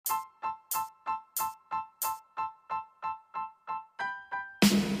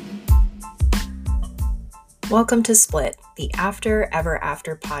Welcome to Split, the After Ever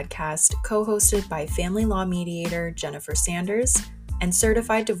After podcast, co-hosted by family law mediator Jennifer Sanders and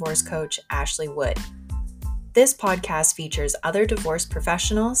certified divorce coach Ashley Wood. This podcast features other divorce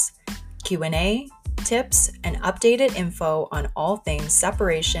professionals, Q&A, tips, and updated info on all things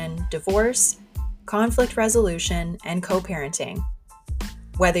separation, divorce, conflict resolution, and co-parenting.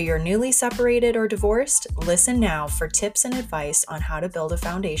 Whether you're newly separated or divorced, listen now for tips and advice on how to build a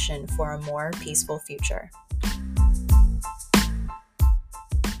foundation for a more peaceful future.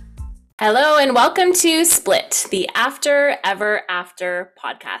 Hello and welcome to Split, the After Ever After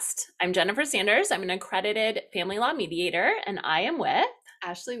podcast. I'm Jennifer Sanders. I'm an accredited family law mediator, and I am with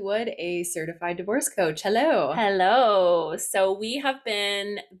Ashley Wood, a certified divorce coach. Hello. Hello. So we have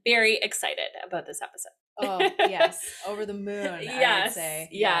been very excited about this episode. Oh, yes. Over the moon, I would say.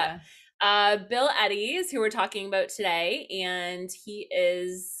 Yeah. Bill Eddies, who we're talking about today, and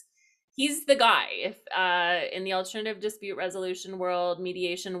he's the guy if in the alternative dispute resolution world,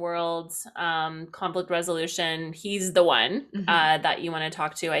 mediation world, conflict resolution. He's the one that you want to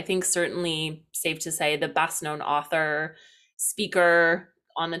talk to. I think certainly safe to say the best known author, speaker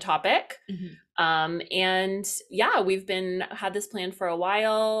on the topic. And yeah, we've had this plan for a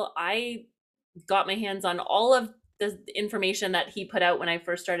while. I got my hands on all of the information that he put out when I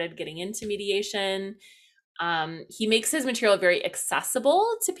first started getting into mediation. He makes his material very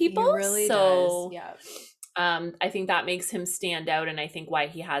accessible to people. He really does. Yeah. I think that makes him stand out. And I think why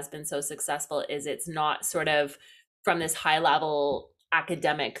he has been so successful is it's not sort of from this high level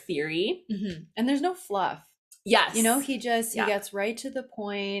academic theory. And there's no fluff. Yes. You know, he gets right to the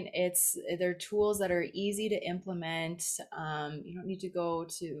point. They're tools that are easy to implement. You don't need to go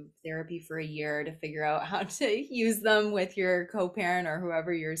to therapy for a year to figure out how to use them with your co-parent or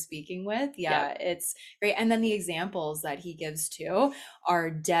whoever you're speaking with. Yeah, it's great. And then the examples that he gives too are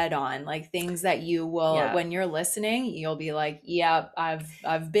dead on, like things that you will, when you're listening, you'll be like, yeah,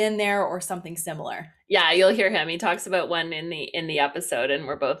 I've been there or something similar. Yeah, you'll hear him. He talks about one in the episode, and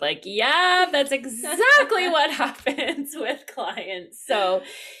we're both like, yeah, that's exactly what happens with clients. So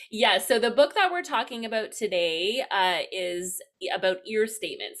yeah, so the book that we're talking about today is about EAR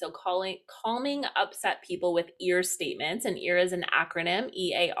statements. So calming upset people with EAR statements, and EAR is an acronym,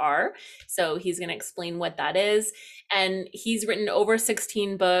 EAR. So he's going to explain what that is. And he's written over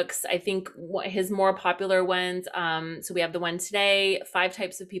 16 books. I think his more popular ones. So we have the one today, 5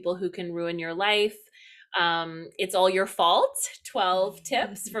 Types of People Who Can Ruin Your Life. It's All Your Fault, 12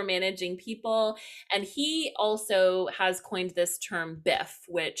 tips for managing people. And he also has coined this term BIF,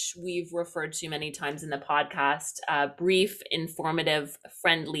 which we've referred to many times in the podcast, brief, informative,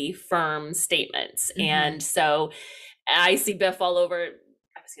 friendly, firm statements. And so I see BIF all over,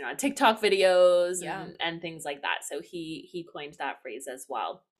 on TikTok videos and things like that. So he coined that phrase as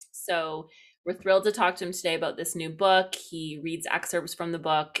well. So we're thrilled to talk to him today about this new book. He reads excerpts from the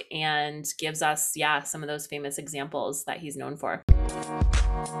book and gives us, some of those famous examples that he's known for.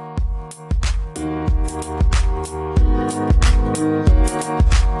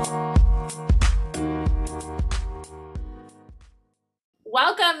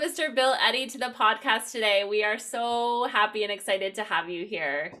 Welcome, Mr. Bill Eddy, to the podcast today. We are so happy and excited to have you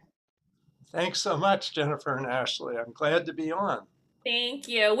here. Thanks so much, Jennifer and Ashley. I'm glad to be on. Thank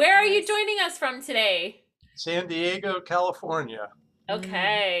you. Where are you joining us from today? San Diego, California.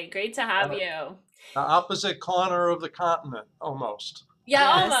 Okay, great to have you. The opposite corner of the continent, almost.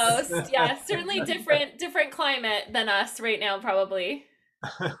 Yeah, yes. Almost. Yeah, certainly different climate than us right now, probably.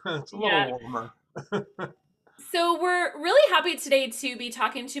 It's a little warmer. So we're really happy today to be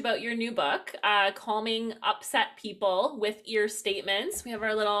talking to you about your new book, Calming Upset People with EAR Statements. We have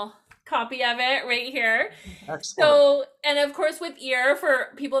our little copy of it right here. Excellent. So, and of course with EAR,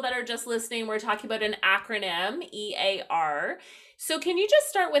 for people that are just listening, we're talking about an acronym, EAR. So can you just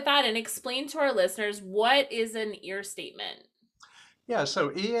start with that and explain to our listeners, what is an EAR statement? Yeah,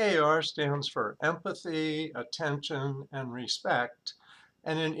 so EAR stands for empathy, attention, and respect.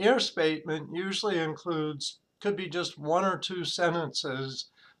 And an EAR statement usually could be just 1 or 2 sentences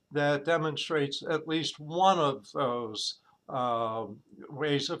that demonstrates at least one of those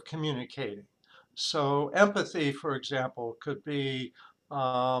ways of communicating. So empathy, for example, could be,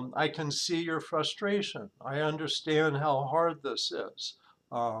 I can see your frustration. I understand how hard this is.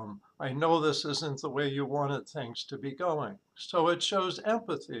 I know this isn't the way you wanted things to be going. So it shows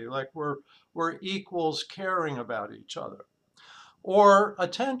empathy, like we're equals caring about each other. Or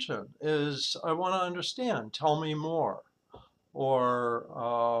attention is, I want to understand, tell me more. Or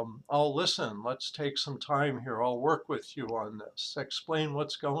I'll listen, let's take some time here, I'll work with you on this, explain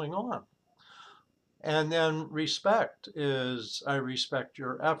what's going on. And then respect is I respect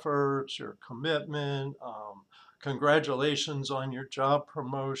your efforts, your commitment. Congratulations on your job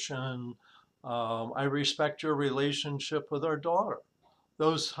promotion. I respect your relationship with our daughter.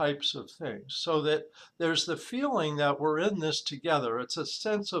 Those types of things. So that there's the feeling that we're in this together. It's a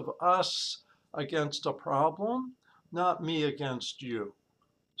sense of us against a problem, not me against you.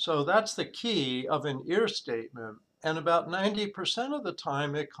 So that's the key of an ear statement. And about 90% of the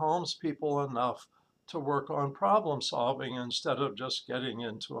time, it calms people enough to work on problem solving instead of just getting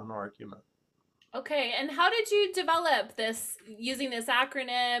into an argument. Okay, and how did you develop this using this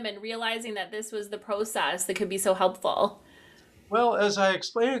acronym and realizing that this was the process that could be so helpful? Well, as I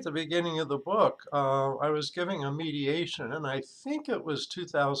explained at the beginning of the book, I was giving a mediation, and I think it was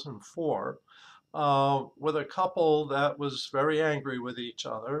 2004, with a couple that was very angry with each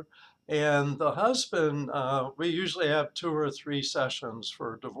other. And the husband, we usually have 2 or 3 sessions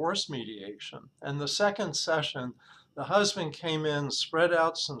for divorce mediation. And the second session, the husband came in, spread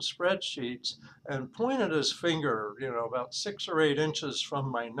out some spreadsheets, and pointed his finger, about 6 or 8 inches from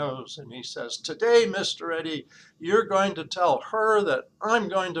my nose. And he says, "Today, Mr. Eddy, you're going to tell her that I'm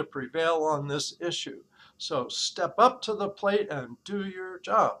going to prevail on this issue. So step up to the plate and do your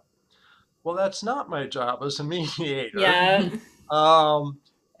job." Well, that's not my job as a mediator. Yeah. Um,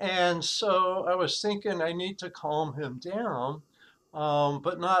 and so I was thinking I need to calm him down,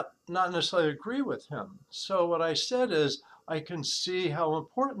 but not necessarily agree with him. So what I said is, I can see how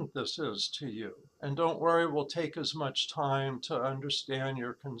important this is to you. And don't worry, we'll take as much time to understand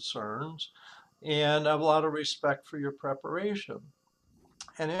your concerns. And I have a lot of respect for your preparation.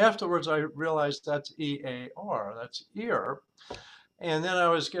 And afterwards, I realized that's EAR, that's ear. And then I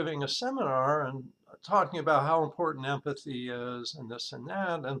was giving a seminar and talking about how important empathy is and this and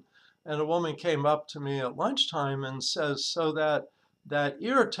that. And a woman came up to me at lunchtime and says, "So that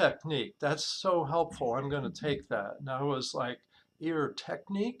ear technique, that's so helpful. I'm going to take that." And I was like, "Ear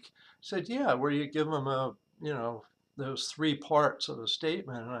technique?" Said, "Yeah, where you give them those 3 parts of a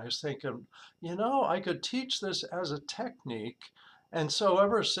statement." And I was thinking, I could teach this as a technique. And so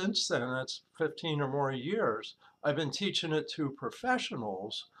ever since then, that's 15 or more years, I've been teaching it to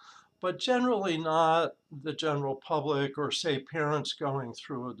professionals, but generally not the general public or, say, parents going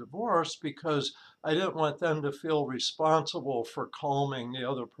through a divorce, because I didn't want them to feel responsible for calming the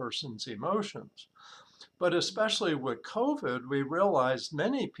other person's emotions. But especially with COVID, we realized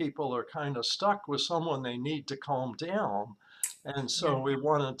many people are kind of stuck with someone they need to calm down. And Yeah. so we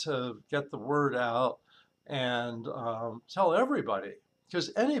wanted to get the word out and tell everybody,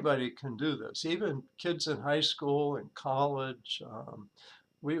 because anybody can do this, even kids in high school and college.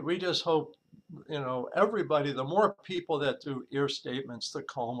 We just hope, everybody, the more people that do ear statements, the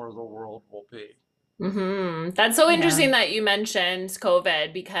calmer the world will be. That's so Yeah. interesting that you mentioned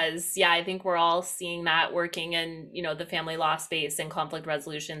COVID because, yeah, I think we're all seeing that working in, the family law space and conflict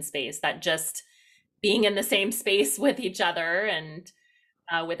resolution space, that just being in the same space with each other and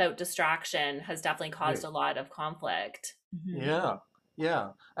without distraction has definitely caused Right. a lot of conflict. Mhm. Yeah,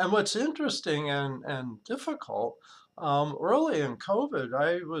 yeah. And what's interesting and difficult, early in COVID,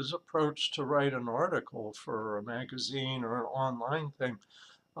 I was approached to write an article for a magazine or an online thing,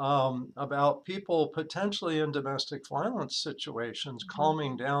 about people potentially in domestic violence situations Mhm.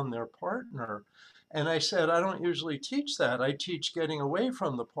 calming down their partner. And I said, I don't usually teach that. I teach getting away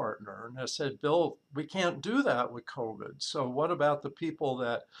from the partner. And I said, "Bill, we can't do that with COVID. So what about the people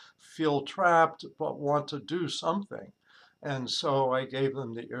that feel trapped but want to do something?" And so I gave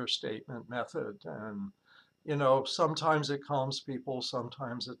them the ear statement method. And sometimes it calms people,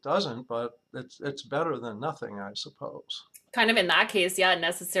 sometimes it doesn't, but it's better than nothing, I suppose. Kind of in that case, yeah,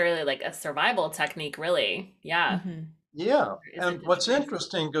 necessarily like a survival technique, really. Yeah. Mhm. Yeah, There isn't and a what's choice.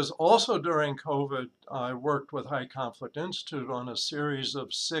 interesting, because also during COVID, I worked with High Conflict Institute on a series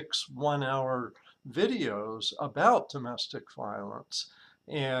of 6 1-hour videos about domestic violence.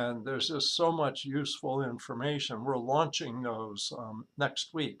 And there's just so much useful information. We're launching those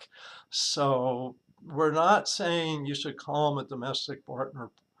next week. So we're not saying you should calm a domestic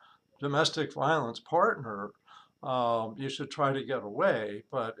violence partner. You should try to get away.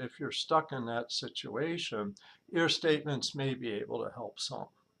 But if you're stuck in that situation, your statements may be able to help some.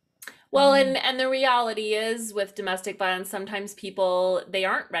 Well, and the reality is with domestic violence, sometimes people they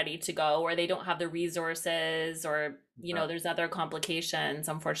aren't ready to go or they don't have the resources or, Yeah, there's other complications,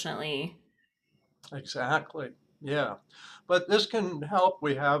 unfortunately. exactly. Yeah. But this can help.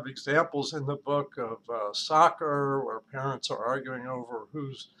 We have examples in the book of soccer where parents are arguing over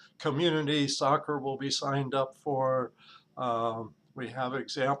whose community soccer will be signed up for. We have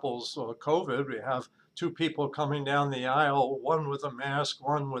examples of COVID. We have two people coming down the aisle, one with a mask,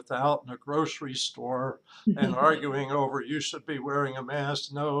 one without, in a grocery store, and arguing over you should be wearing a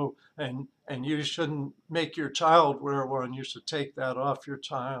mask, no, and you shouldn't make your child wear one. You should take that off your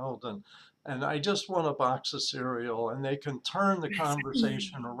child, and I just want a box of cereal, and they can turn the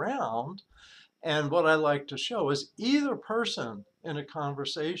conversation around. And what I like to show is either person in a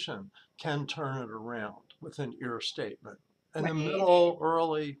conversation can turn it around with an ear statement. In the Right. middle,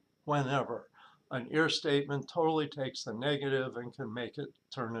 early, whenever. An ear statement totally takes the negative and can make it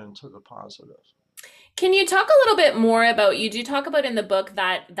turn into the positive. Can you talk a little bit more about, you do talk about in the book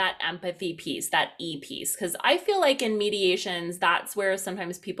that empathy piece, that E piece? Because I feel like in mediations, that's where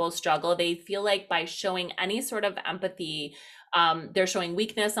sometimes people struggle. They feel like by showing any sort of empathy, they're showing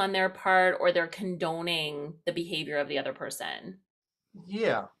weakness on their part or they're condoning the behavior of the other person.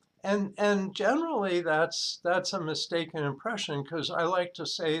 Yeah, and generally that's a mistaken impression because I like to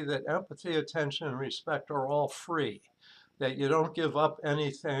say that empathy, attention, and respect are all free, that you don't give up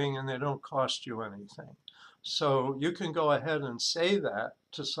anything and they don't cost you anything. So you can go ahead and say that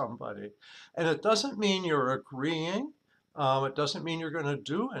to somebody, and it doesn't mean you're agreeing. It doesn't mean you're going to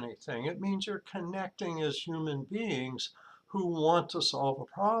do anything. It means you're connecting as human beings who want to solve a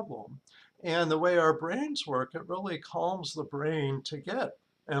problem. And the way our brains work, it really calms the brain to get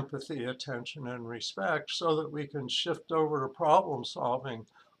empathy, attention, and respect so that we can shift over to problem solving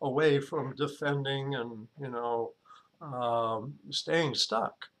away from defending and, staying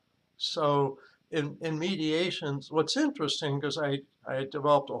stuck. So in mediations, what's interesting, because I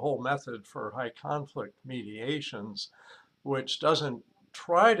developed a whole method for high conflict mediations, which doesn't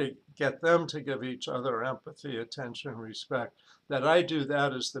try to get them to give each other empathy, attention, respect, that I do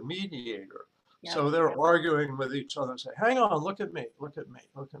that as the mediator. Yep. So they're arguing with each other and say, hang on, look at me, look at me,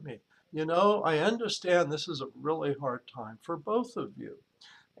 look at me. I understand this is a really hard time for both of you.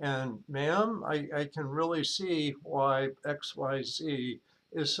 And ma'am, I can really see why XYZ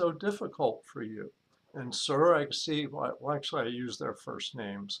is so difficult for you. And sir, I can see why, well, actually, I use their first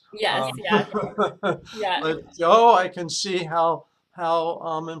names. Yes, Um, yeah, yeah. but Joe, I can see how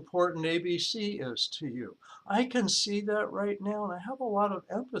important ABC is to you. I can see that right now, and I have a lot of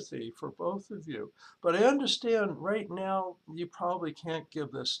empathy for both of you. But I understand right now you probably can't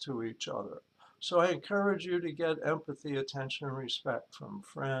give this to each other. So I encourage you to get empathy, attention, and respect from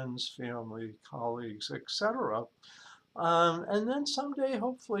friends, family, colleagues, etc. And then someday,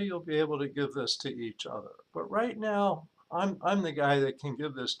 hopefully, you'll be able to give this to each other. But right now, I'm the guy that can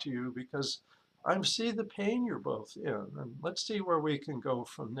give this to you because I see the pain you're both in, and let's see where we can go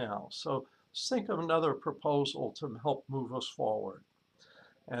from now. So let's think of another proposal to help move us forward.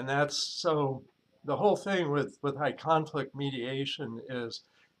 And that's so the whole thing with high conflict mediation is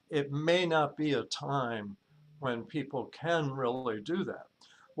it may not be a time when people can really do that.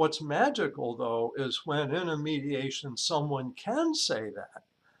 What's magical though is when in a mediation someone can say that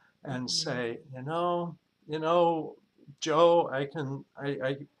and Mhm. say, you know, Joe,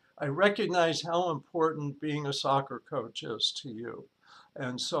 I recognize how important being a soccer coach is to you.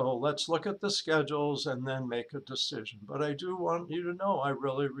 And so let's look at the schedules and then make a decision. But I do want you to know I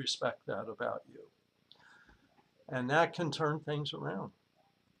really respect that about you. And that can turn things around.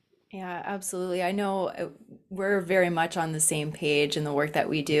 Yeah, absolutely. I know we're very much on the same page in the work that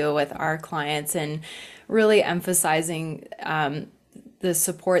we do with our clients and really emphasizing the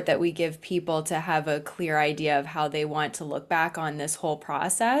support that we give people to have a clear idea of how they want to look back on this whole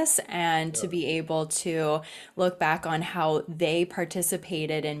process and to Yeah. be able to look back on how they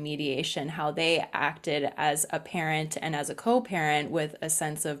participated in mediation, how they acted as a parent and as a co-parent with a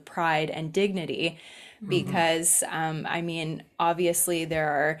sense of pride and dignity. Mhm. Because, I mean, obviously there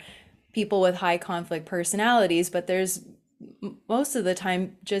are people with high conflict personalities, but there's most of the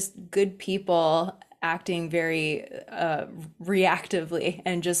time just good people acting very reactively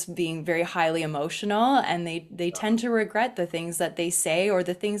and just being very highly emotional, and they tend to regret the things that they say or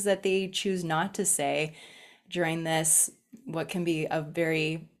the things that they choose not to say during this what can be a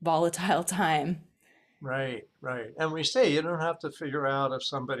very volatile time. Right, right. And we say you don't have to figure out if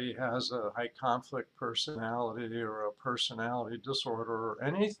somebody has a high conflict personality or a personality disorder or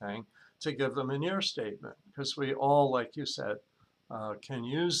anything to give them an ear statement because we all, like you said, can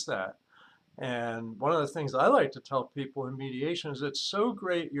use that. And one of the things I like to tell people in mediation is it's so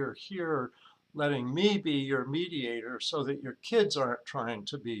great you're here letting me be your mediator so that your kids aren't trying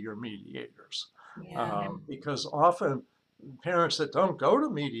to be your mediators. Yeah. Because often parents that don't go to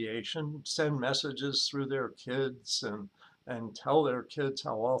mediation send messages through their kids and tell their kids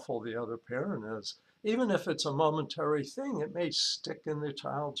how awful the other parent is. Even if it's a momentary thing, it may stick in the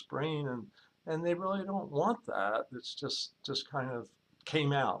child's brain and they really don't want that. It's just kind of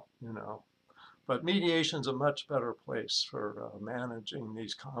came out. But mediation's a much better place for managing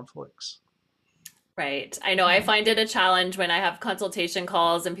these conflicts. Right. I know I find it a challenge when I have consultation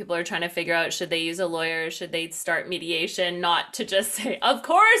calls and people are trying to figure out should they use a lawyer, should they start mediation, not to just say, of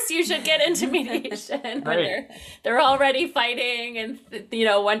course you should get into mediation when Right. they're already fighting and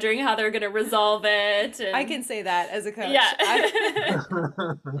wondering how they're going to resolve it. And I can say that as a coach. yeah.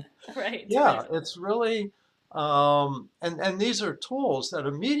 Right. Yeah, it's really, and these are tools that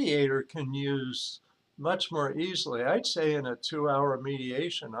a mediator can use much more easily. I'd say in a 2-hour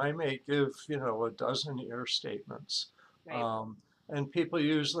mediation, I may give, a dozen ear statements. Right. And people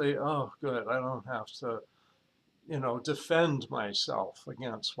usually, oh, good, I don't have to, defend myself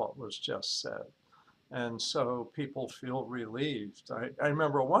against what was just said. And so people feel relieved. I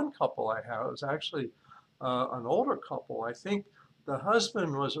remember one couple I had, it was actually an older couple. I think the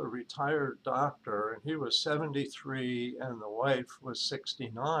husband was a retired doctor and he was 73 and the wife was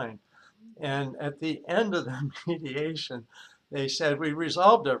 69. And at the end of the mediation, they said, we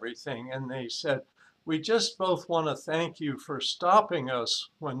resolved everything. And they said, we just both want to thank you for stopping us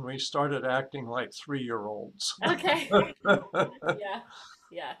when we started acting like 3-year-olds. Okay. Yeah.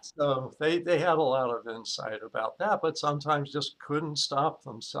 Yeah. So they had a lot of insight about that, but sometimes just couldn't stop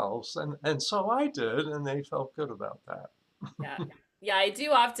themselves. And so I did, and they felt good about that. Yeah. Yeah, I do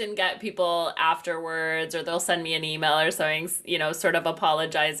often get people afterwards, or they'll send me an email or something, sort of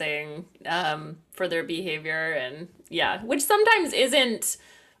apologizing for their behavior. And yeah, which sometimes isn't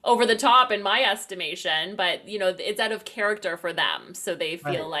over the top in my estimation, but it's out of character for them. So they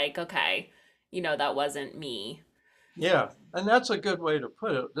feel like, okay, that wasn't me. Yeah, and that's a good way to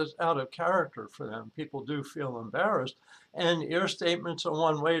put it. That's out of character for them. People do feel embarrassed. And ear statements are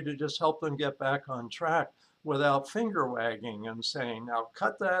one way to just help them get back on track without finger wagging and saying, now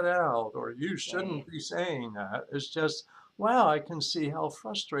cut that out, or you shouldn't be saying that. It's just, wow, I can see how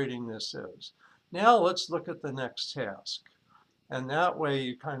frustrating this is. Now let's look at the next task. And that way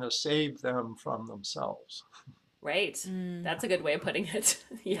you kind of save them from themselves. Right. That's a good way of putting it.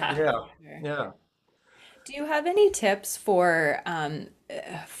 Yeah. Yeah, yeah. Do you have any tips for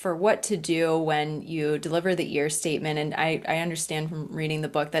what to do when you deliver the ear statement? And I understand from reading the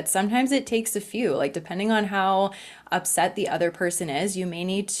book that sometimes it takes a few, like depending on how upset the other person is, you may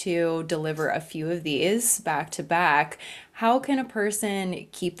need to deliver a few of these back to back. How can a person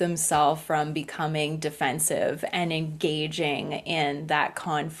keep themselves from becoming defensive and engaging in that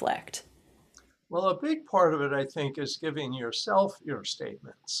conflict? Well, a big part of it, I think, is giving yourself your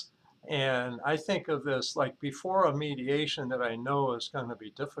statements. And I think of this like before a mediation that I know is going to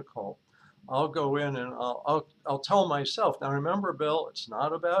be difficult. I'll go in and I'll tell myself, now remember, Bill, it's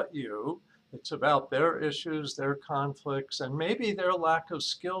not about you. It's about their issues, their conflicts, and maybe their lack of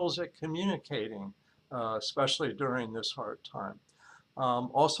skills at communicating, especially during this hard time.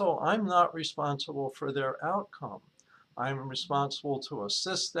 Also, I'm not responsible for their outcome. I'm responsible to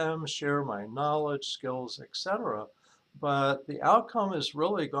assist them, share my knowledge, skills, etc. But the outcome is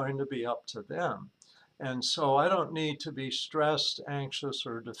really going to be up to them. And so I don't need to be stressed, anxious,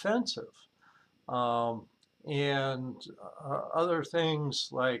 or defensive. And other things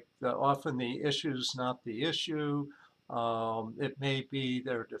like often the issue's not the issue. It may be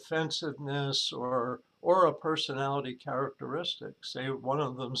their defensiveness or a personality characteristic. Say one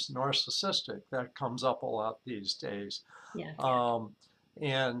of them's narcissistic. That comes up a lot these days. Yeah.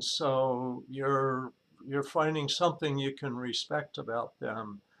 And so you're finding something you can respect about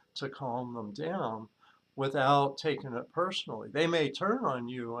them to calm them down without taking it personally. They may turn on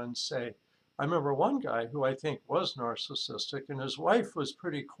you and say, I remember one guy who I think was narcissistic, and his wife was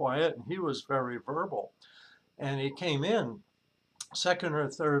pretty quiet and he was very verbal. And he came in second or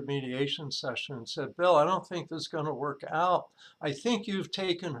third mediation session and said, Bill, I don't think this is going to work out. I think you've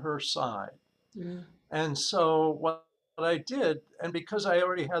taken her side. Mm. And so what I did, and because I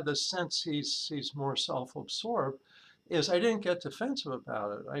already had the sense he's more self-absorbed, is I didn't get defensive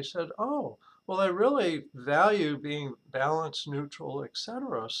about it. I said, oh, well, I really value being balanced, neutral,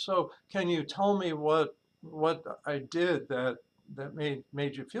 etc. So can you tell me what I did that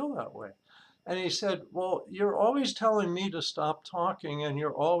made you feel that way? And he said, well, you're always telling me to stop talking and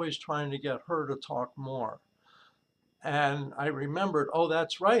you're always trying to get her to talk more. And I remembered, oh,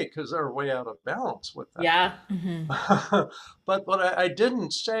 that's right, because they're way out of balance with that. Yeah. Mm-hmm. But I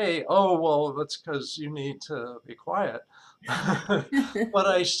didn't say, oh, well, that's because you need to be quiet. What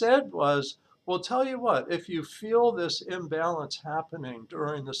I said was, well, tell you what, if you feel this imbalance happening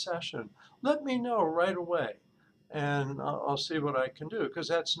during the session, let me know right away. And I'll see what I can do, because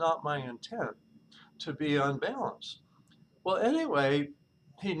that's not my intent to be unbalanced. Well, anyway,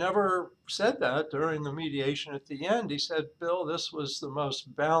 he never said that during the mediation at the end. He said, Bill, this was the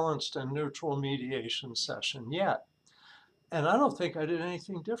most balanced and neutral mediation session yet. And I don't think I did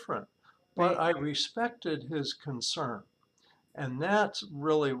anything different, but Right. I respected his concern. And that's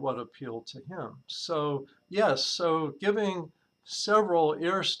really what appealed to him. So, yes, so giving several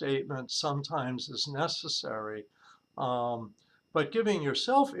ear statements sometimes is necessary. Um, but giving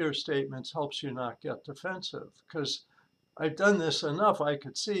yourself ear statements helps you not get defensive, because I've done this enough. I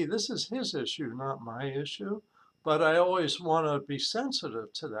could see this is his issue, not my issue. But I always want to be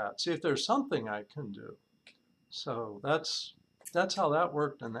sensitive to that, see if there's something I can do. So that's how that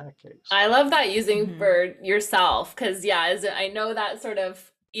worked in that case. I love that using Mhm. for yourself because, yeah, as I know that sort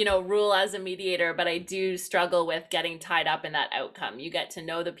of, rule as a mediator, but I do struggle with getting tied up in that outcome. You get to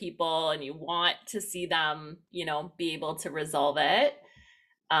know the people and you want to see them, be able to resolve it.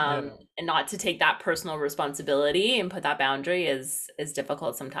 Yeah. And not to take that personal responsibility and put that boundary is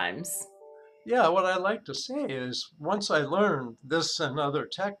difficult sometimes. Yeah, what I like to say is once I learned this and other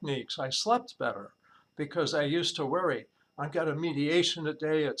techniques, I slept better because I used to worry. I've got a mediation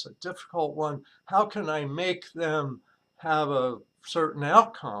today, it's a difficult one. How can I make them have a certain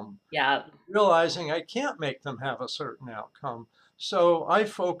outcome? Yeah. Realizing I can't make them have a certain outcome. So I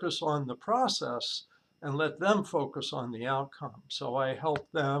focus on the process and let them focus on the outcome. So I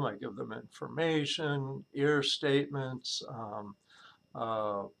help them, I give them information, ear statements,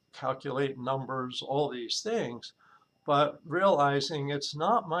 uh, calculate numbers, all these things, but realizing it's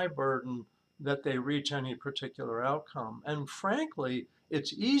not my burden that they reach any particular outcome. And frankly,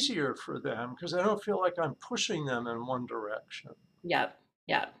 it's easier for them because I don't feel like I'm pushing them in one direction. Yep.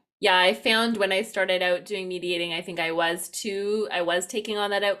 Yep. Yeah, I found when I started out doing mediating, I think I was taking on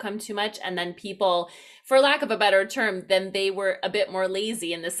that outcome too much. And then people, for lack of a better term, then they were a bit more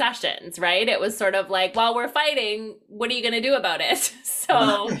lazy in the sessions, right? It was sort of like, while we're fighting, what are you going to do about it?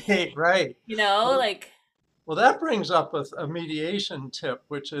 So, Right, right. Well, like, well, that brings up a mediation tip,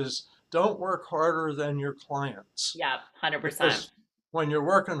 which is don't work harder than your clients. yeah, 100%. Because when you're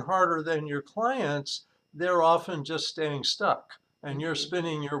working harder than your clients, they're often just staying stuck and you're Mhm.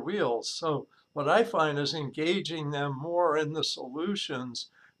 spinning your wheels. So what I find is engaging them more in the solutions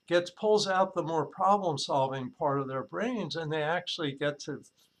pulls out the more problem solving part of their brains, and they actually get to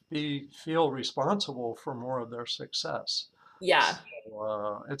feel responsible for more of their success. Yeah.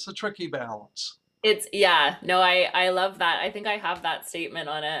 So, it's a tricky balance. It's yeah, no, I love that. I think I have that statement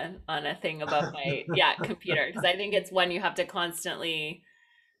on a thing above my computer because I think it's one you have to constantly,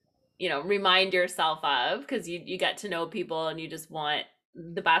 remind yourself of because you get to know people and you just want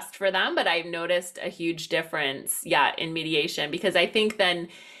the best for them. But I've noticed a huge difference, in mediation because I think then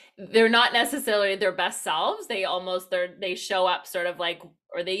they're not necessarily their best selves. They show up sort of like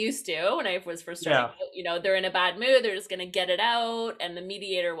or they used to when I was first starting Yeah. out, they're in a bad mood, they're just gonna get it out and the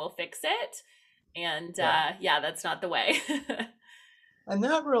mediator will fix it. And Yeah. that's not the way. And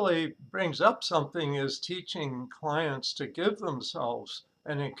that really brings up something is teaching clients to give themselves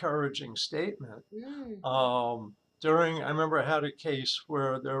an encouraging statement. Mm. I remember I had a case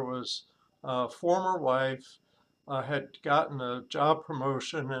where there was a former wife had gotten a job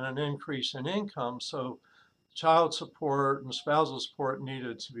promotion and an increase in income, so child support and spousal support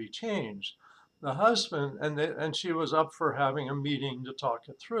needed to be changed. The husband, and she was up for having a meeting to talk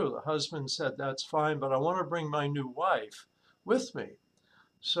it through. The husband said, "That's fine, but I want to bring my new wife with me."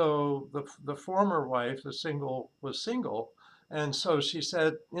 So the former wife, was single, and so she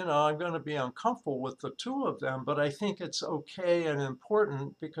said, I'm going to be uncomfortable with the two of them, but I think it's okay and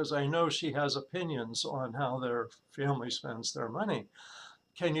important because I know she has opinions on how their family spends their money.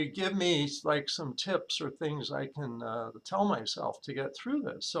 Can you give me like some tips or things I can tell myself to get through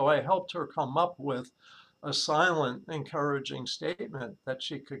this? So I helped her come up with a silent, encouraging statement that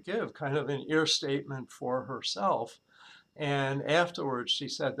she could give, kind of an ear statement for herself. And afterwards, she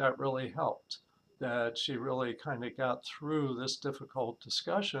said that really helped, that she really kind of got through this difficult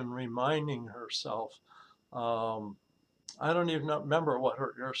discussion, reminding herself. Um, I don't even remember what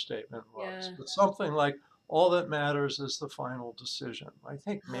her ear statement was, Yeah. but something like, all that matters is the final decision. I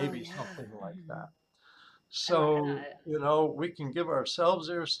think Oh maybe yeah. something like that. I love So, that. we can give ourselves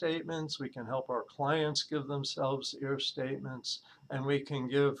ear statements, we can help our clients give themselves ear statements, and we can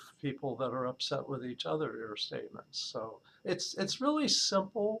give people that are upset with each other ear statements. So it's really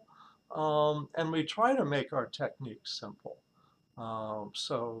simple, and we try to make our techniques simple.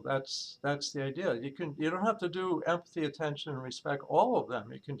 So that's the idea. You don't have to do empathy, attention, and respect, all of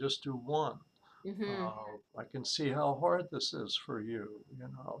them. You can just do one. Hmm. I can see how hard this is for you.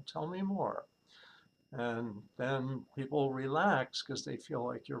 Tell me more. And then people relax because they feel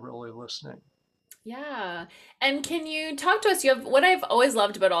like you're really listening. Yeah. And can you talk to us? You have what I've always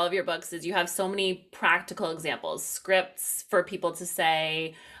loved about all of your books is you have so many practical examples, scripts for people to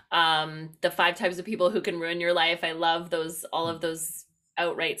say, the 5 types of people who can ruin your life. I love those, all of those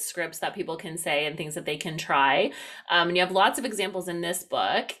outright scripts that people can say and things that they can try. And you have lots of examples in this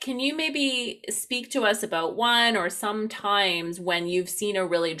book. Can you maybe speak to us about one or some times when you've seen a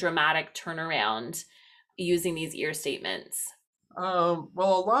really dramatic turnaround using these ear statements? Well,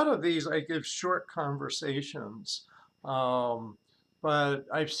 a lot of these I give short conversations, um, but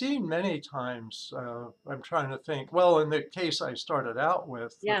I've seen many times. I'm trying to think. Well, in the case I started out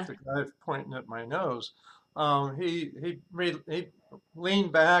with Yeah. the guy pointing at my nose, he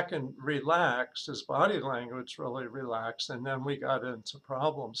leaned back and relaxed. His body language really relaxed, and then we got into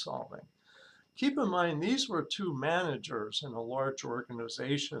problem solving. Keep in mind, these were two managers in a large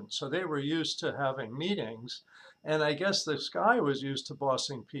organization, so they were used to having meetings. And I guess this guy was used to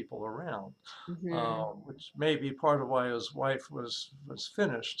bossing people around, Hmm. which may be part of why his wife was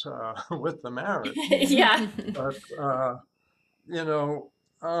finished with the marriage. Yeah. But you know,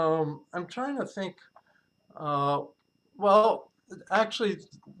 I'm trying to think. Uh, well, actually,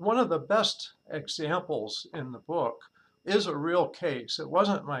 one of the best examples in the book is a real case. It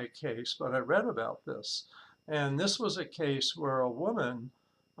wasn't my case, but I read about this. And this was a case where a woman,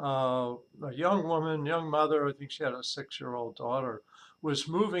 a young woman, young mother, I think she had a 6-year-old daughter, was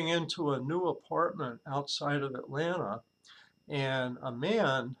moving into a new apartment outside of Atlanta. And a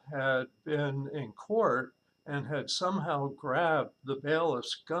man had been in court and had somehow grabbed the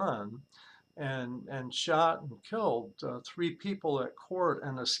bailiff's gun and shot and killed 3 people at court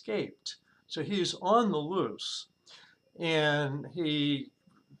and escaped. So he's on the loose, and he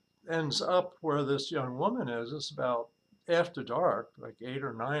ends up where this young woman is. It's about after dark, like 8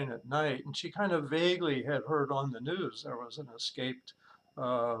 or 9 at night, and she kind of vaguely had heard on the news there was an escaped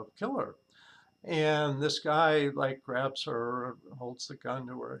killer. And this guy like grabs her, holds the gun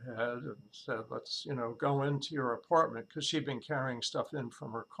to her head, and said, "Let's, go into your apartment," because she'd been carrying stuff in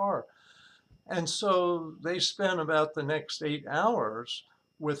from her car. And so they spent about the next 8 hours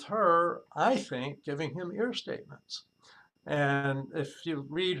with her, I think, giving him ear statements. And if you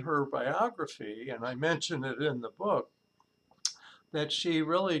read her biography, and I mention it in the book, that she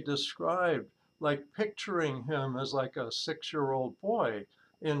really described like picturing him as like a 6-year-old boy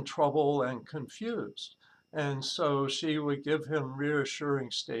in trouble and confused. And so she would give him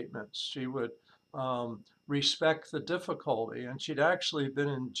reassuring statements. She would respect the difficulty. And she'd actually been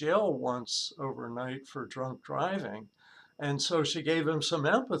in jail once overnight for drunk driving. And so she gave him some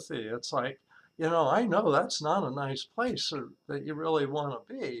empathy. It's like, I know that's not a nice place that you really want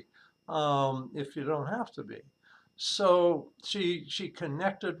to be if you don't have to be. So she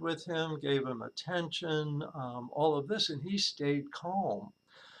connected with him, gave him attention, all of this, and he stayed calm.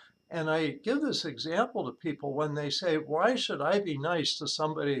 And I give this example to people when they say, "Why should I be nice to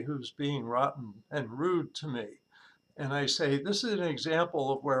somebody who's being rotten and rude to me?" And I say, this is an example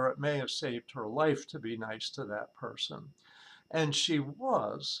of where it may have saved her life to be nice to that person. And she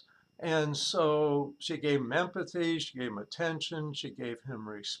was. And so she gave him empathy, she gave him attention, she gave him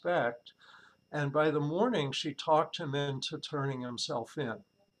respect. And by the morning, she talked him into turning himself in.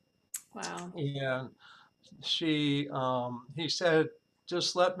 Wow. And he said,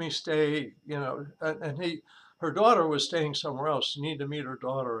 "Just let me stay," her daughter was staying somewhere else. She needed to meet her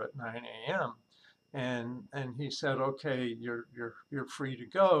daughter at 9 a.m. And he said, "Okay, you're free to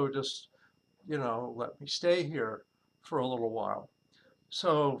go. Just, let me stay here for a little while."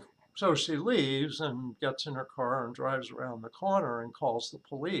 So, so she leaves and gets in her car and drives around the corner and calls the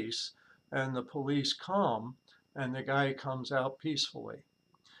police, and the police come, and the guy comes out peacefully.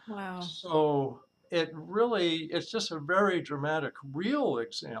 Wow. So it's just a very dramatic, real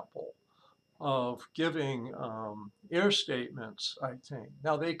example of giving ear statements, I think.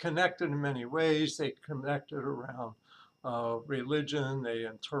 Now, they connected in many ways. They connected around religion. They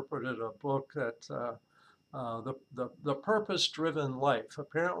interpreted a book that the purpose-driven life.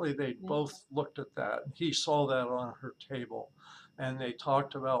 Apparently, they Yeah. both looked at that. He saw that on her table, and they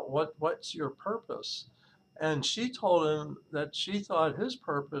talked about what's your purpose. And she told him that she thought his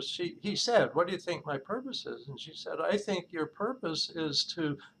purpose. He said, "What do you think my purpose is?" And she said, "I think your purpose is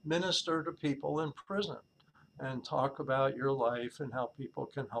to minister to people in prison and talk about your life and how people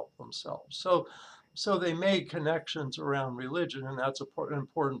can help themselves." So they made connections around religion, and that's an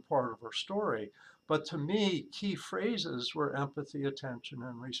important part of her story. But to me, key phrases were empathy, attention,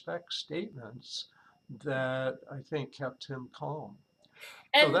 and respect statements that I think kept him calm.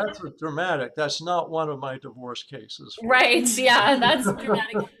 So And that's dramatic. That's not one of my divorce cases, right, fortunately. yeah, that's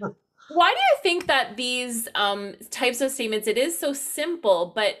dramatic. Why do you think that these types of statements, it is so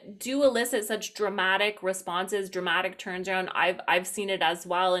simple, but do elicit such dramatic responses, dramatic turns around? I've seen it as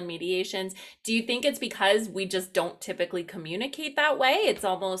well in mediations. Do you think it's because we just don't typically communicate that way? It's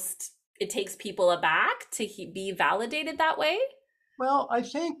almost, it takes people aback to be validated that way? Well, I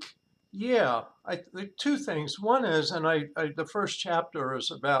think, yeah, two things. One is, and the first chapter is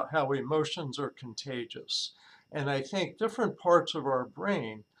about how emotions are contagious. And I think different parts of our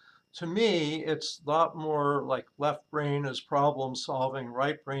brain, to me, it's a lot more like left brain is problem solving,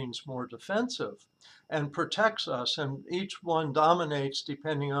 right brain's more defensive and protects us. And each one dominates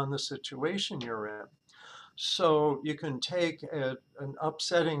depending on the situation you're in. So you can take an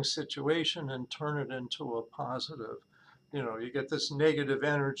upsetting situation and turn it into a positive. You know, you get this negative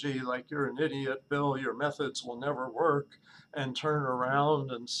energy like you're an idiot, Bill, your methods will never work, and turn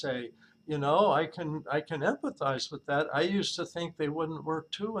around and say, you know, I can empathize with that. I used to think they wouldn't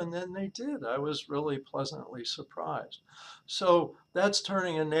work too, and then they did. I was really pleasantly surprised. So that's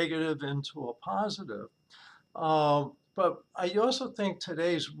turning a negative into a positive. But I also think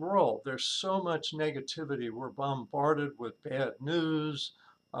today's world, there's so much negativity. We're bombarded with bad news.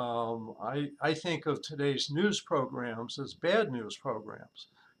 I think of today's news programs as bad news programs.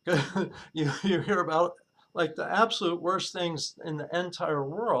 You hear about like the absolute worst things in the entire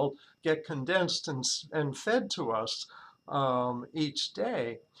world get condensed and fed to us each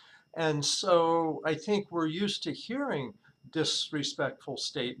day. And so I think we're used to hearing disrespectful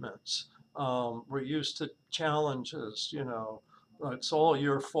statements. We're used to challenges, you know, it's all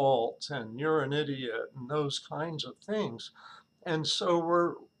your fault and you're an idiot and those kinds of things. And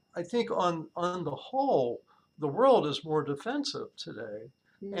so I think on the whole, the world is more defensive today.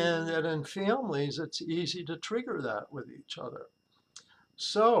 And Mm. that in families, it's easy to trigger that with each other.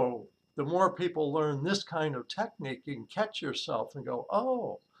 So the more people learn this kind of technique, you can catch yourself and go,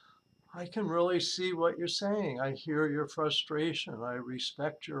 oh, I can really see what you're saying. I hear your frustration. I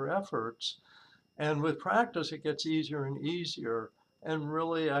respect your efforts. And with practice, it gets easier and easier. And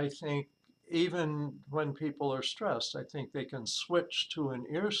really, I think even when people are stressed, I think they can switch to an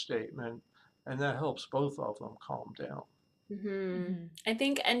ear statement, and that helps both of them calm down. Hmm. Hmm. I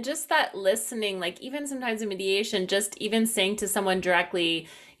think, and just that listening, like even sometimes in mediation, just even saying to someone directly,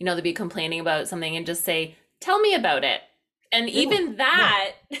 they'll be complaining about something and just say, tell me about it. And Yeah, even yeah,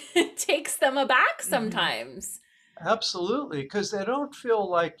 that takes them aback Hmm. sometimes. absolutely. Because they don't feel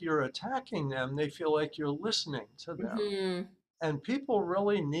like you're attacking them, they feel like you're listening to them. Hmm. And people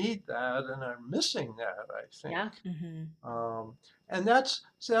really need that and are missing that, I think. Yeah. Hmm. Um, and that's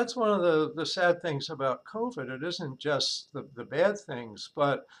one of the sad things about COVID. It isn't just the bad things,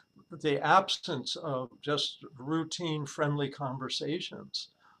 but the absence of just routine friendly conversations.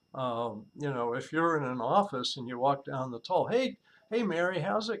 You know, if you're in an office and you walk down the hall, hey Mary,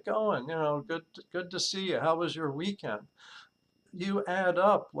 how's it going? You know, good to see you. How was your weekend? You add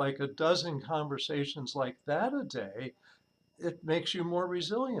up like a dozen conversations like that a day, it makes you more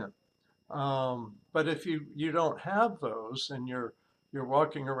resilient. But if you don't have those and you're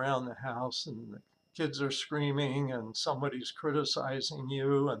walking around the house and the kids are screaming and somebody's criticizing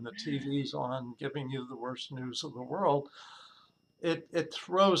you and the TV's on giving you the worst news of the world, it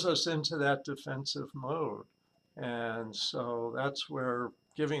throws us into that defensive mode. And so that's where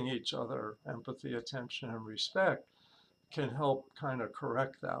giving each other empathy, attention, and respect can help kind of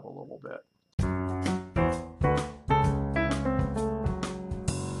correct that a little bit.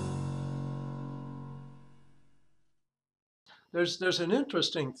 There's an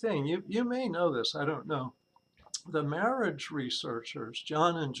interesting thing. You may know this, I don't know. The marriage researchers,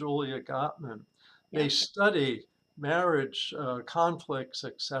 John and Julia Gottman, they Yeah. study marriage conflicts,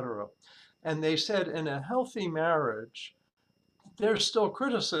 etc. And they said in a healthy marriage, there's still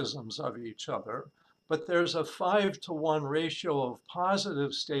criticisms of each other, but there's a 5-to-1 ratio of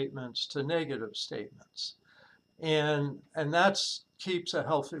positive statements to negative statements. And that's keeps a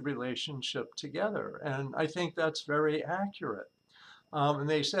healthy relationship together. And I think that's very accurate. And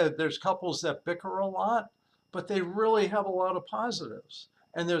they said there's couples that bicker a lot, but they really have a lot of positives.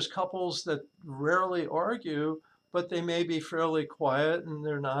 And there's couples that rarely argue, but they may be fairly quiet and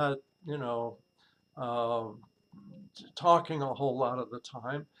they're not, you know, uh, talking a whole lot of the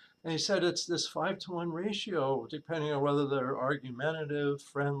time. And he said it's this 5-to-1 ratio, depending on whether they're argumentative,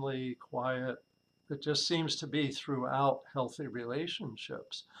 friendly, quiet. It just seems to be throughout healthy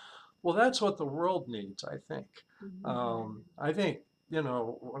relationships. Well, that's what the world needs, I think. Mhm. I think, you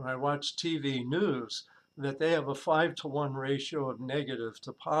know, when I watch TV news, that they have a 5-to-1 ratio of negative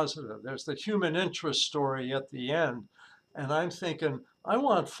to positive. There's the human interest story at the end. And I'm thinking, I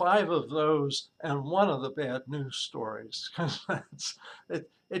want 5 of those and 1 of the bad news stories because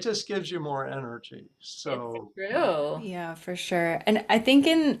it just gives you more energy. It's So true. Yeah, for sure. And I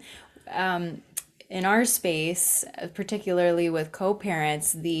think um, in our space, particularly with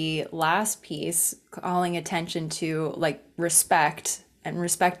co-parents, the last piece, calling attention to like respect and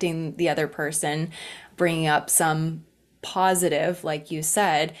respecting the other person, bringing up some positive, like you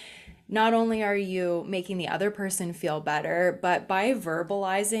said, not only are you making the other person feel better, but by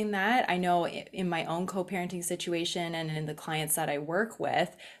verbalizing that, I know in my own co-parenting situation and in the clients that I work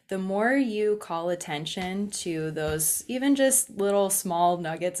with, the more you call attention to those even just little small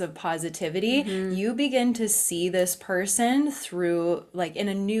nuggets of positivity, Mm-hmm. you begin to see this person through like in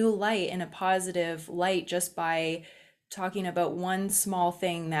a new light, in a positive light, just by talking about one small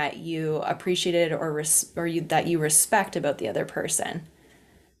thing that you appreciated or that you respect about the other person.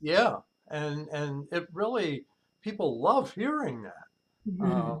 yeah, and it really people love hearing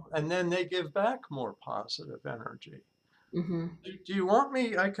that, and then they give back more positive energy. Mm-hmm. Do you want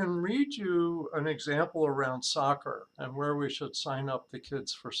me? I can read you an example around soccer and where we should sign up the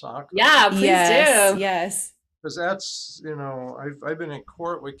kids for soccer. Yeah, please Yes, do. yes. Because that's, I've been in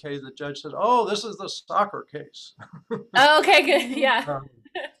court with case the judge said, "Oh, this is the soccer case." Oh, okay, good. Yeah. Um,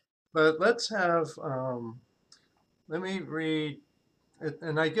 but let's have, let me read it,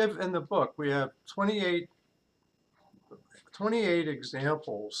 and I give in the book, we have 28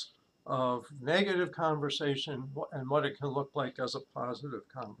 examples of negative conversation and what it can look like as a positive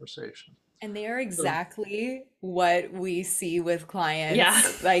conversation. And they are So, exactly what we see with Yeah.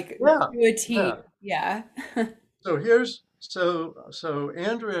 clients, like yeah, to a T. yeah. Yeah. So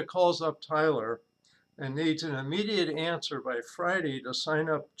Andrea calls up Tyler and needs an immediate answer by Friday to sign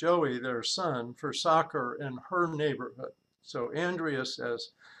up Joey, their son, for soccer in her neighborhood. So Andrea says,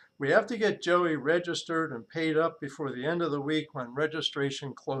 "We have to get Joey registered and paid up before the end of the week when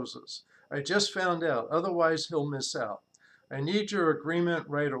registration closes. I just found out, otherwise he'll miss out. I need your agreement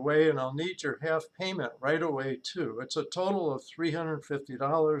right away, and I'll need your half payment right away too. It's a total of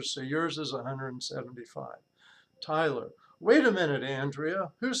 $350, so yours is $175. Tyler, wait a minute,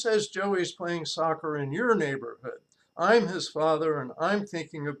 Andrea. Who says Joey's playing soccer in your neighborhood? I'm his father, and I'm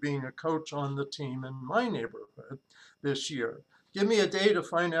thinking of being a coach on the team in my neighborhood this year. Give me a day to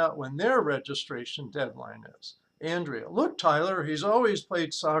find out when their registration deadline is." Andrea, look, Tyler, he's always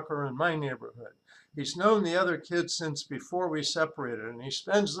played soccer in my neighborhood. He's known the other kids since before we separated, and he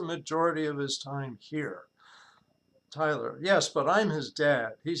spends the majority of his time here. Tyler, yes, but I'm his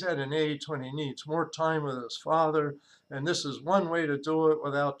dad. He's at an age when he needs more time with his father, and this is one way to do it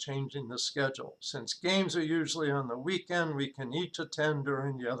without changing the schedule. Since games are usually on the weekend, we can each attend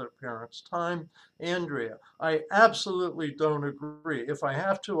during the other parent's time. Andrea, I absolutely don't agree. If I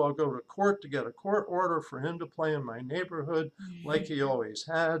have to, I'll go to court to get a court order for him to play in my neighborhood like he always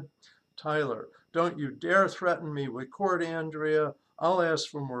had. Tyler, don't you dare threaten me with court, Andrea. I'll ask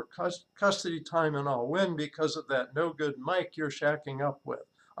for more custody time and I'll win because of that no good Mike you're shacking up with.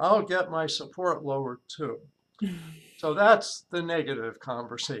 I'll get my support lowered too. So that's the negative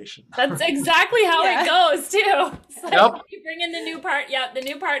conversation. That's exactly how it Yeah. goes too. It's like Yep. you bring in the new part. Yeah, the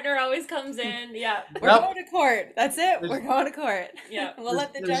new partner always comes in. Yeah. We're Yep. going to court. That's it. There's, We're going to court. Yeah. We'll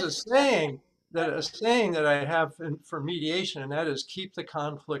let the there's judge. a saying that I have for mediation, and that is keep the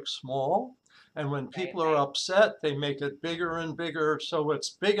conflict small. And when Right. people are upset, they make it bigger and bigger, so it's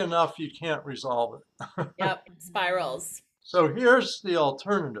big enough you can't resolve it. Yep. Spirals. So here's the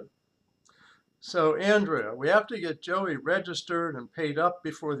alternative. So Andrea, we have to get Joey registered and paid up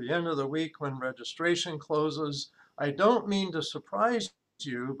before the end of the week when registration closes. I don't mean to surprise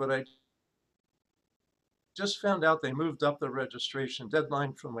you, but I just found out they moved up the registration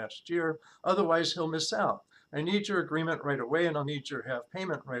deadline from last year. Otherwise, he'll miss out. I need your agreement right away, and I'll need your half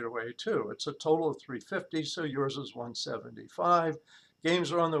payment right away too. It's a total of $350, so yours is $175.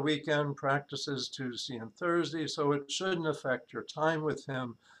 Games are on the weekend, practices Tuesday and Thursday, so it shouldn't affect your time with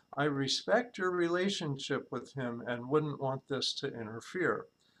him. I respect your relationship with him and wouldn't want this to interfere.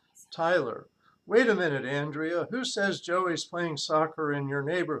 Tyler, wait a minute, Andrea. Who says Joey's playing soccer in your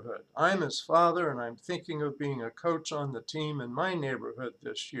neighborhood? I'm his father, and I'm thinking of being a coach on the team in my neighborhood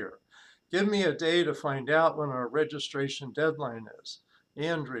this year. Give me a day to find out when our registration deadline is.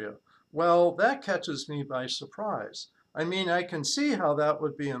 Andrea, well, that catches me by surprise. I mean, I can see how that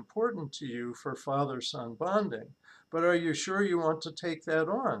would be important to you for father-son bonding, but are you sure you want to take that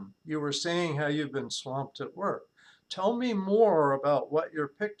on? You were saying how you've been swamped at work. Tell me more about what your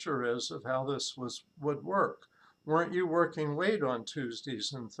picture is of how this would work. Weren't you working late on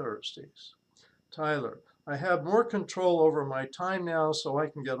Tuesdays and Thursdays? Tyler, I have more control over my time now so I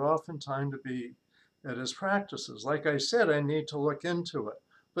can get off in time to be at his practices. Like I said, I need to look into it.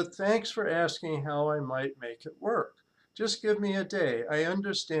 But thanks for asking how I might make it work. Just give me a day. I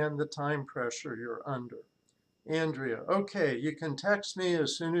understand the time pressure you're under. Andrea, okay, you can text me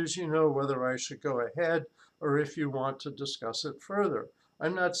as soon as you know whether I should go ahead or if you want to discuss it further.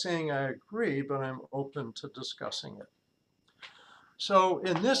 I'm not saying I agree, but I'm open to discussing it. So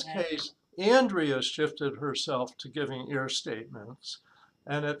in this case, Andrea shifted herself to giving ear statements.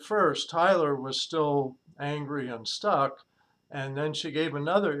 And at first, Tyler was still angry and stuck. And then she gave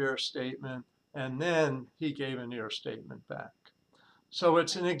another ear statement, and then he gave an ear statement back. So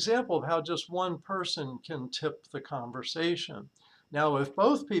it's an example of how just one person can tip the conversation. Now, if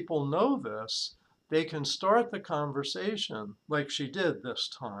both people know this, they can start the conversation like she did this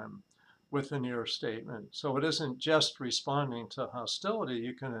time with an ear statement. So it isn't just responding to hostility.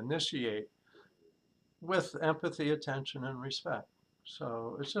 You can initiate with empathy, attention, and respect.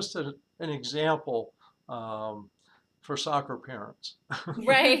 So it's just an example for soccer parents.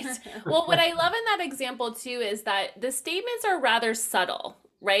 Right. Well, what I love in that example too is that the statements are rather subtle,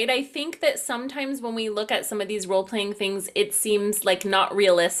 right? I think that sometimes when we look at some of these role-playing things, it seems like not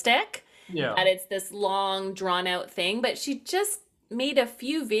realistic, Yeah. that it's this long, drawn-out thing, but she just made a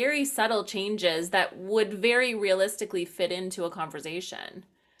few very subtle changes that would very realistically fit into a conversation.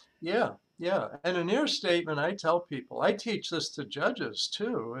 Yeah. And an ear statement, I tell people, I teach this to judges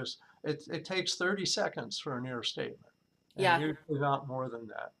too, is it takes 30 seconds for an ear statement. And Yeah. usually not more than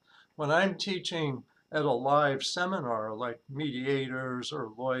that. When I'm teaching at a live seminar, like mediators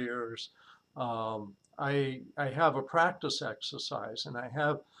or lawyers, I have a practice exercise, and I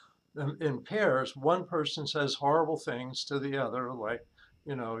have them in pairs. One person says horrible things to the other, like,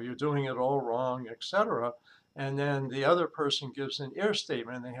 you're doing it all wrong, etc. And then the other person gives an ear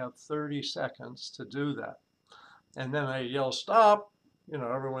statement, and they have 30 seconds to do that. And then I yell, stop.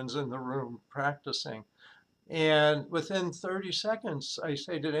 Everyone's in the room practicing. And within 30 seconds, I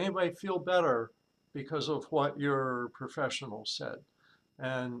say, did anybody feel better because of what your professional said?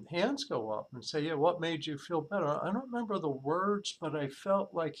 And hands go up and say, yeah, what made you feel better? I don't remember the words, but I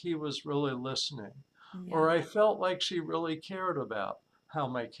felt like he was really listening. Yeah. Or I felt like she really cared about how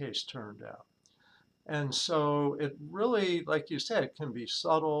my case turned out. And so it really, like you said, can be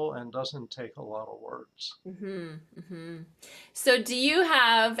subtle and doesn't take a lot of words. So do you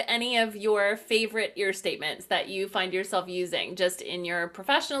have any of your favorite ear statements that you find yourself using just in your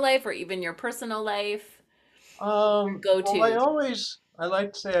professional life or even your personal life? Go-to. Well, I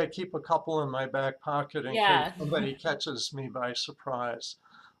like to say I keep a couple in my back pocket in Yeah. case somebody catches me by surprise.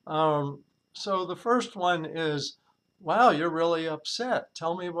 So the first one is, wow, you're really upset.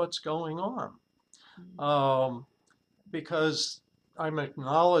 Tell me what's going on. Because I'm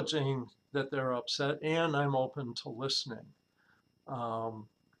acknowledging that they're upset and I'm open to listening. And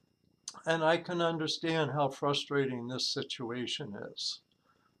I can understand how frustrating this situation is.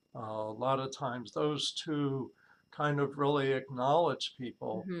 A lot of times those two kind of really acknowledge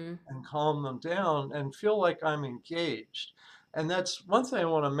people and calm them down and feel like I'm engaged. And that's one thing I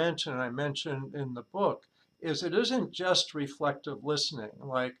want to mention, and I mentioned in the book, is it isn't just reflective listening.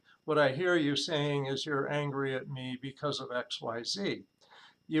 Like, what I hear you saying is you're angry at me because of X, Y, Z.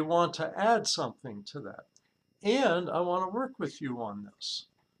 You want to add something to that. And I want to work with you on this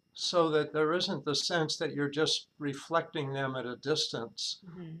so that there isn't the sense that you're just reflecting them at a distance.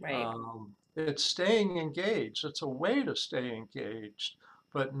 Right. It's staying engaged. It's a way to stay engaged,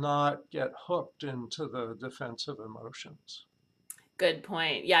 but not get hooked into the defensive emotions. Good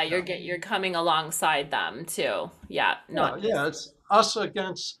point. Yeah, you're coming alongside them too. Yeah, it's us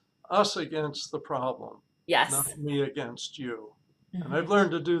against the problem. Yes. Not me against you. And I've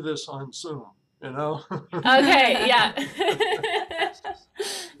learned to do this on Zoom, Okay, yeah.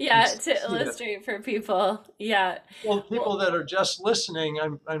 Yeah, to illustrate for people. Yeah. Well, people that are just listening,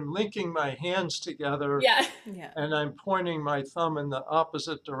 I'm linking my hands together. Yeah. And I'm pointing my thumb in the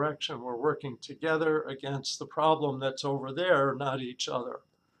opposite direction. We're working together against the problem that's over there, not each other.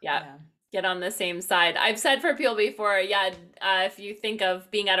 Yeah. Get on the same side. I've said for people before, if you think of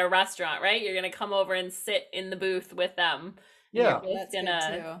being at a restaurant, right? You're gonna come over and sit in the booth with them. Yeah. You're both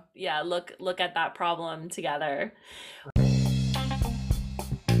gonna look at that problem together.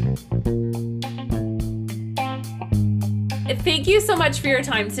 Thank you so much for your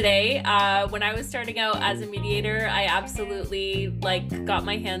time today. When I was starting out as a mediator, I absolutely got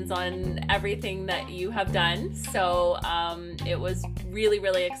my hands on everything that you have done. So it was really,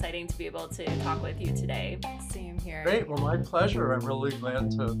 really exciting to be able to talk with you today. Same here. Great. Well, my pleasure. I'm really glad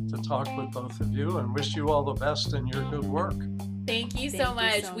to talk with both of you and wish you all the best in your good work. Thank you so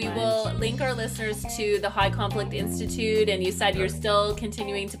much. We will link our listeners to the High Conflict Institute, and you said you're still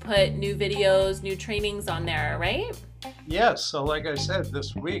continuing to put new videos, new trainings on there, right? Yes, so like I said,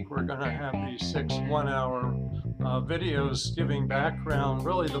 this week we're going to have these 6 one-hour videos giving background,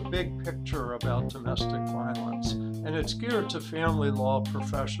 really the big picture about domestic violence. And it's geared to family law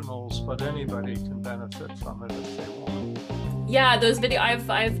professionals, but anybody can benefit from it if they want. Yeah, those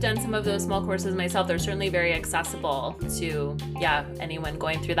I've done some of those small courses myself. They're certainly very accessible to anyone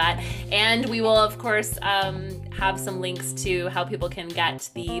going through that. And we will of course have some links to how people can get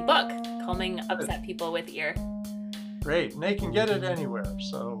the book, Calming Upset People with Ear. Great, and they can get it anywhere.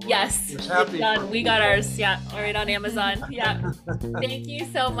 So yes, we got ours. Yeah, all right, on Amazon. Yeah. Thank you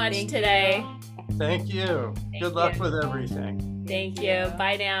so much today. Thank you. Good luck with everything. Thank you.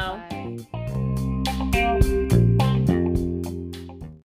 Bye now. Bye.